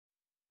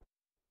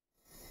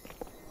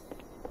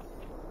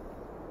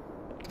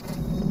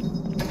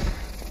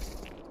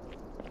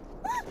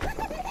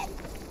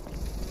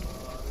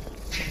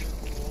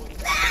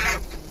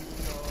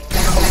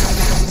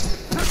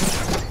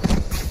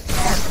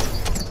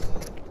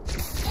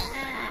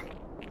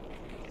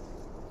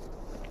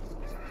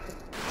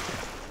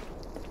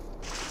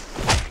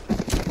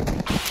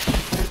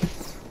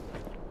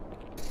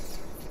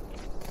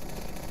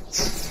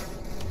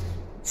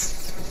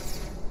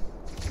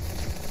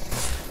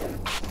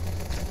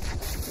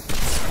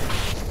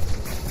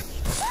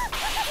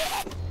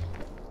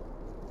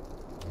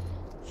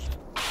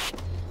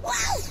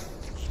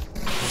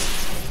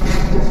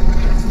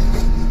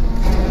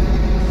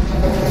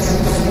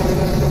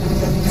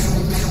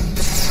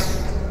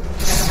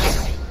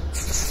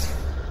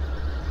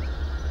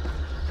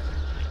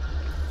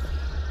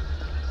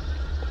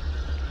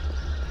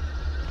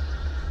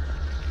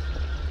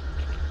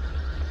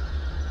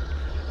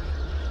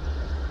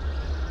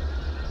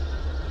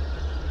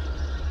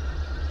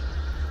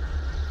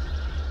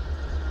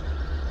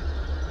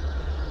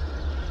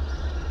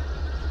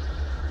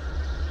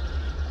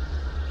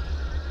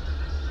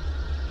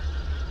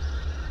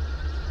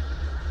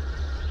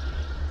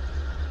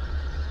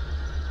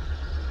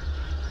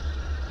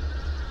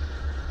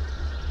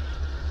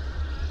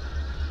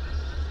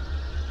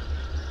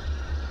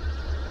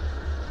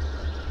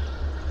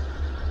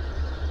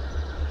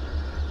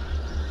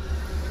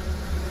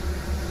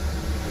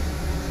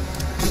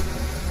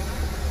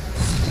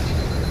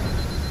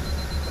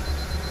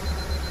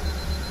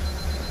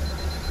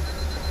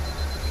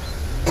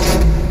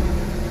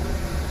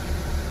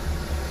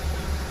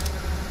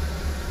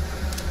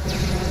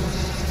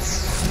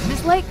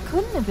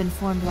have been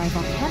formed by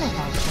volcanic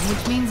action,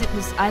 which means it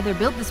was either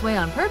built this way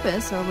on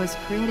purpose or was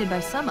created by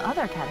some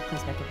other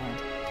cataclysmic event.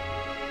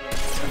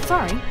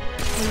 Sorry,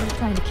 were you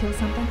trying to kill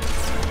something?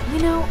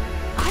 You know,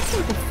 I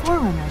think the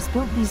Forerunners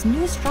built these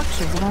new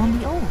structures around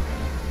the old,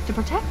 to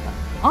protect them,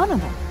 honor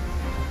them.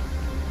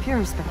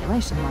 Pure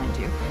speculation, mind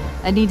you.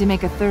 I'd need to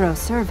make a thorough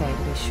survey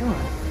to be sure.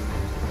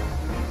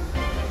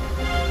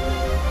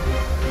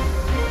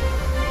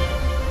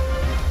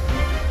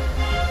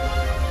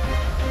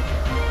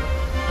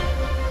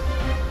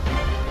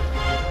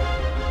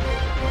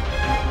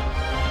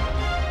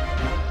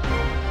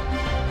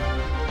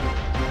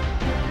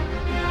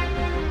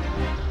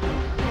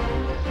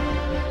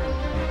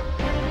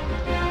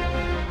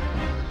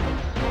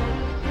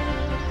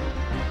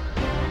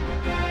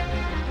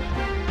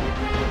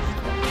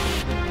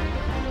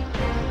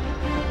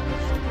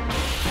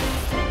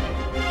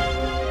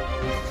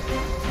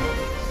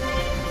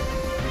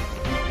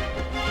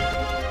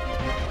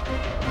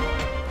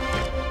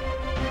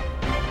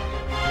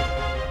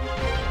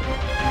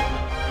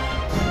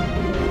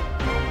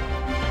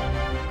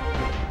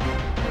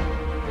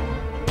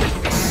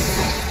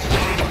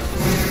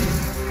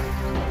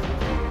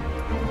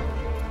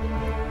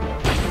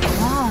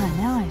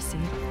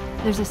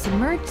 There's a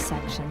submerged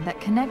section that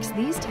connects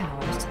these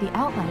towers to the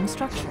outlying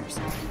structures.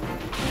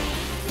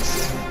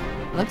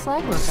 Looks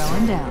like we're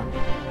going down.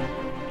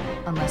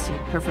 Unless you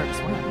prefer to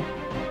swim.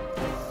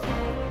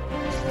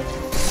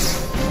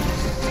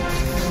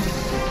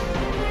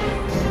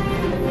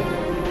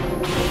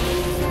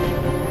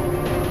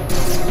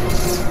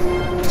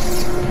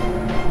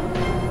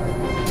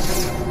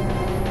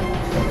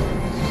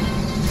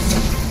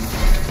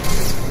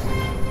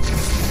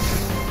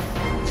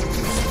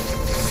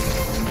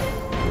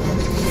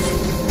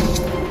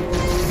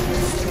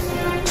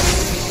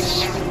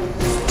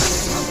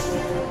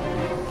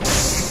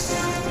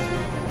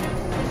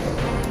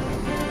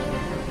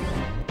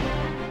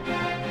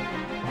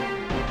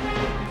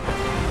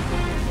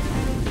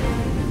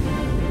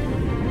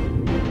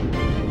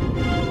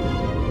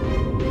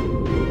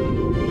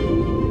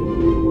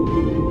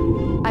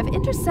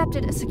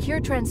 Intercepted a secure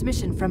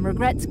transmission from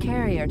Regret's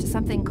carrier to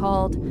something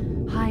called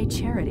High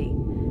Charity.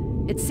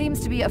 It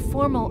seems to be a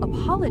formal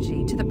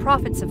apology to the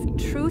prophets of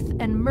truth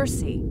and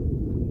mercy.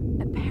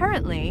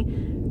 Apparently,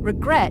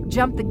 Regret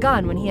jumped the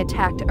gun when he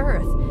attacked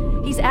Earth.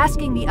 He's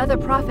asking the other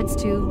prophets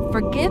to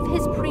forgive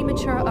his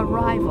premature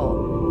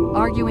arrival,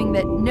 arguing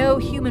that no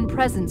human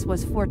presence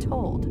was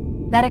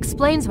foretold. That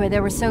explains why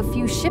there were so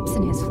few ships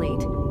in his fleet.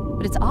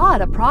 But it's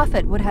odd a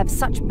prophet would have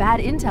such bad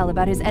intel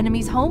about his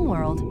enemy's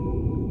homeworld.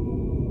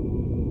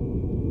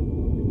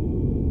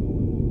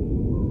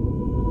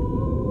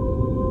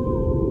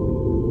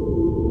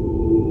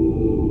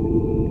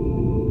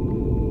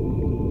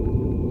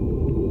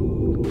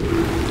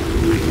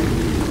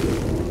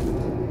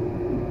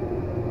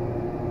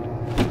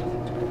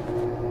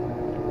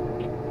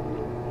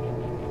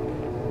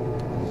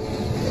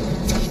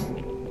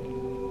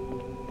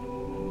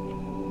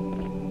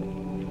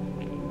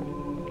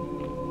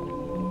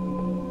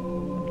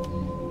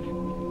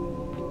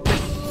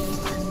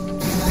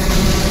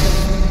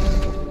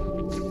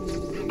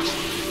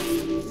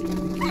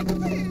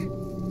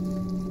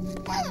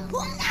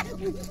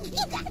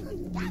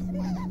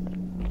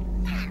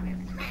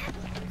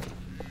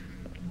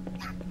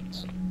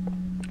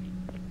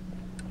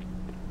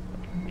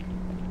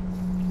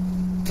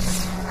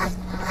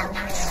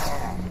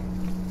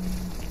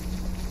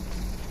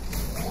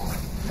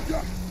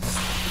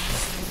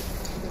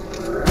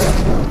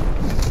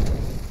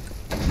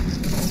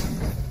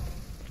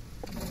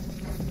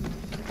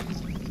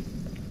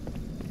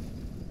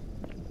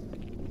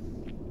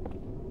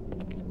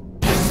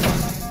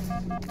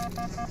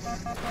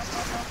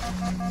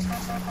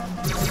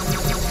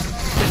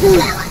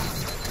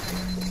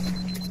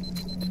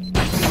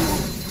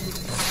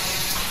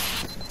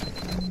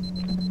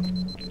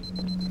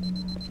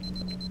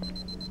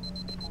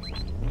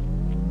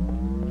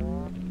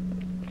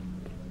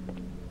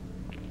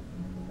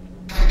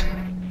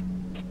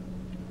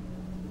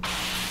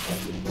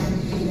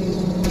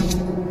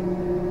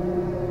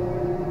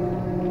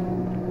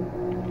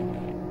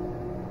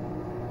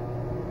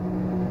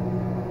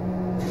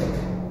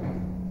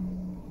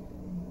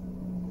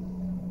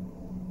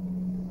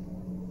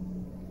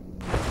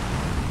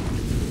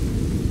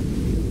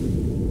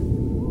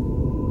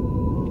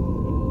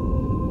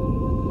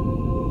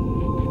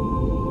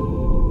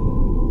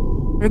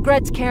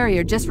 Regret's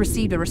carrier just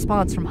received a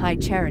response from High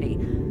Charity.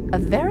 A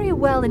very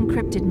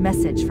well-encrypted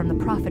message from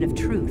the Prophet of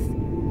Truth.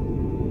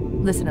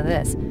 Listen to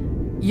this.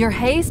 Your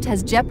haste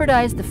has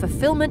jeopardized the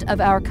fulfillment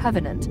of our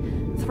covenant,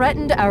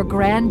 threatened our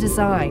grand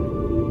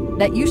design.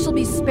 That you shall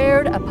be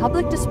spared a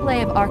public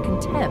display of our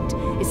contempt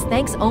is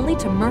thanks only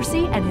to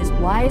Mercy and his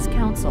wise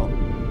counsel.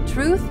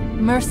 Truth,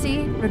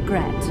 Mercy,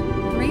 Regret.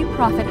 3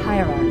 prophet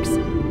hierarchs.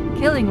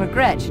 Killing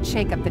Regret should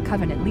shake up the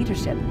covenant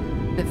leadership.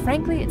 But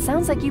frankly, it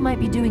sounds like you might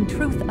be doing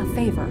Truth a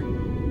favor.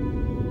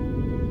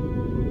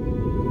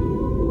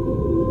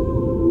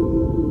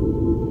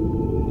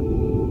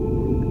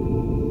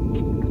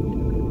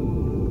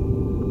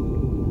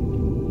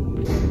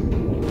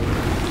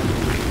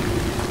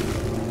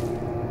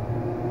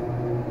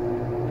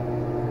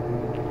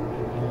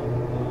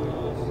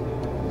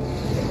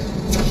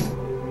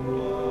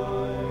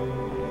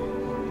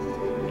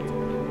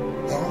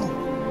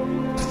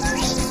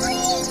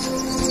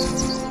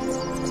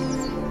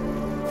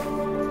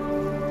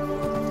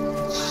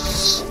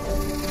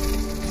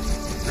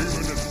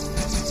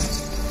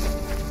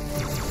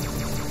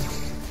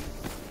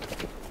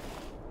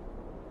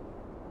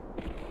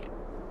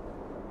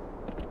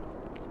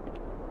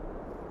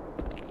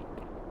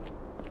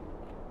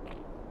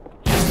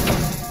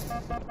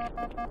 How's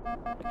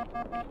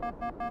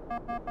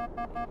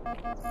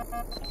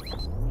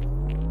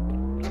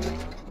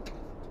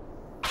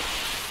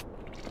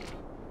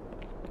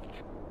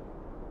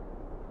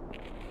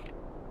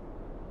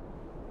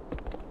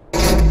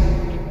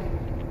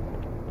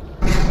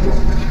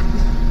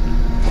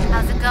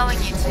it going,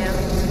 you two?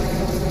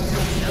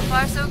 So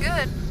far, so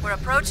good. We're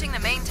approaching the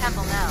main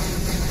temple now.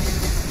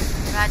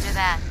 Roger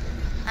that.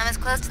 I'm as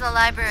close to the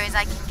library as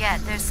I can get.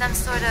 There's some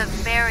sort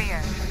of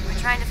barrier. We're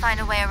trying to find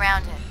a way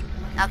around it.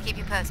 I'll keep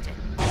you posted.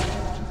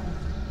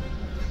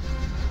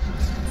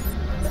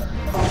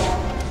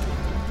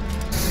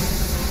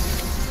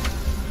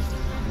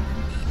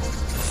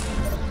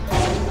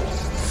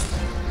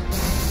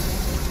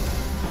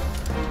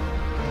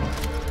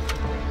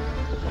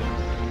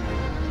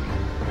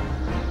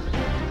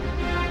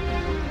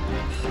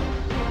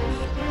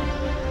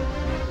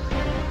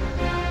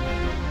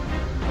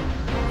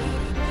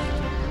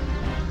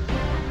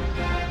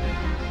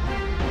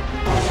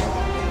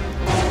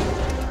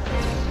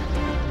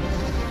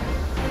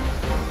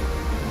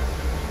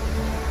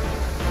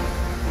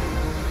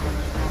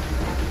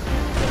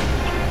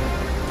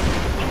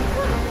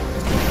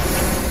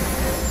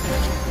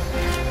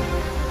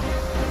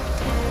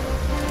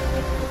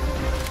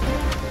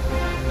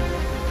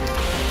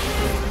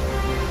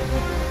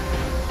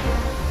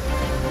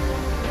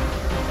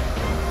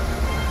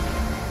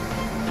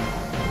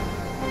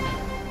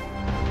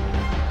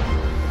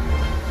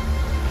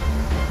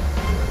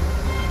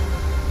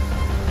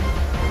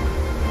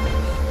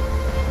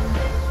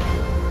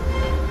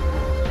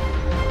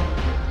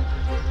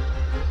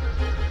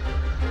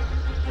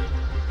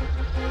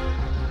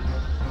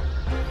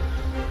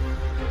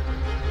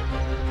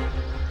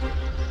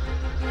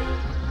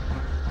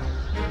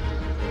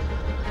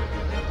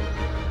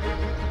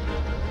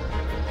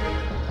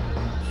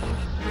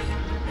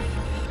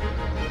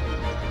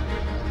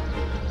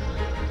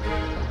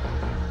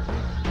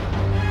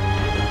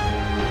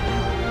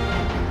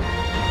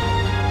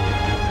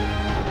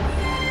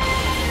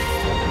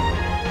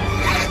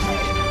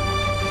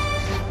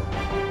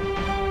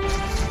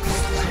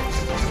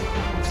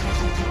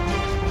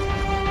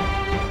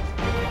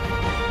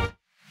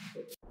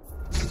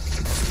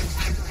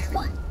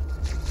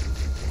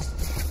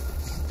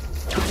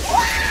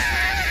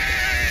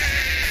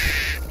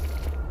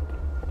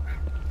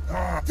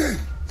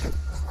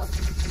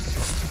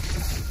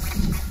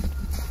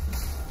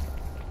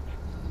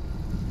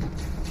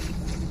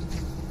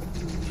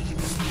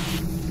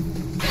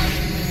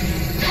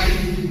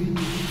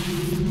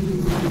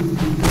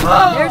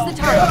 There's the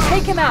target.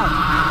 Take him out.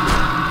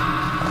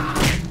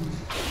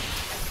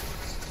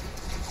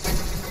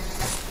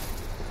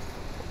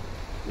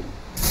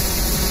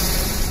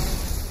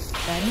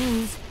 Bad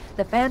news.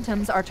 The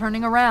Phantoms are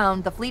turning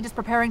around. The fleet is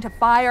preparing to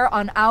fire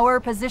on our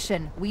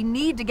position. We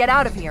need to get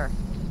out of here.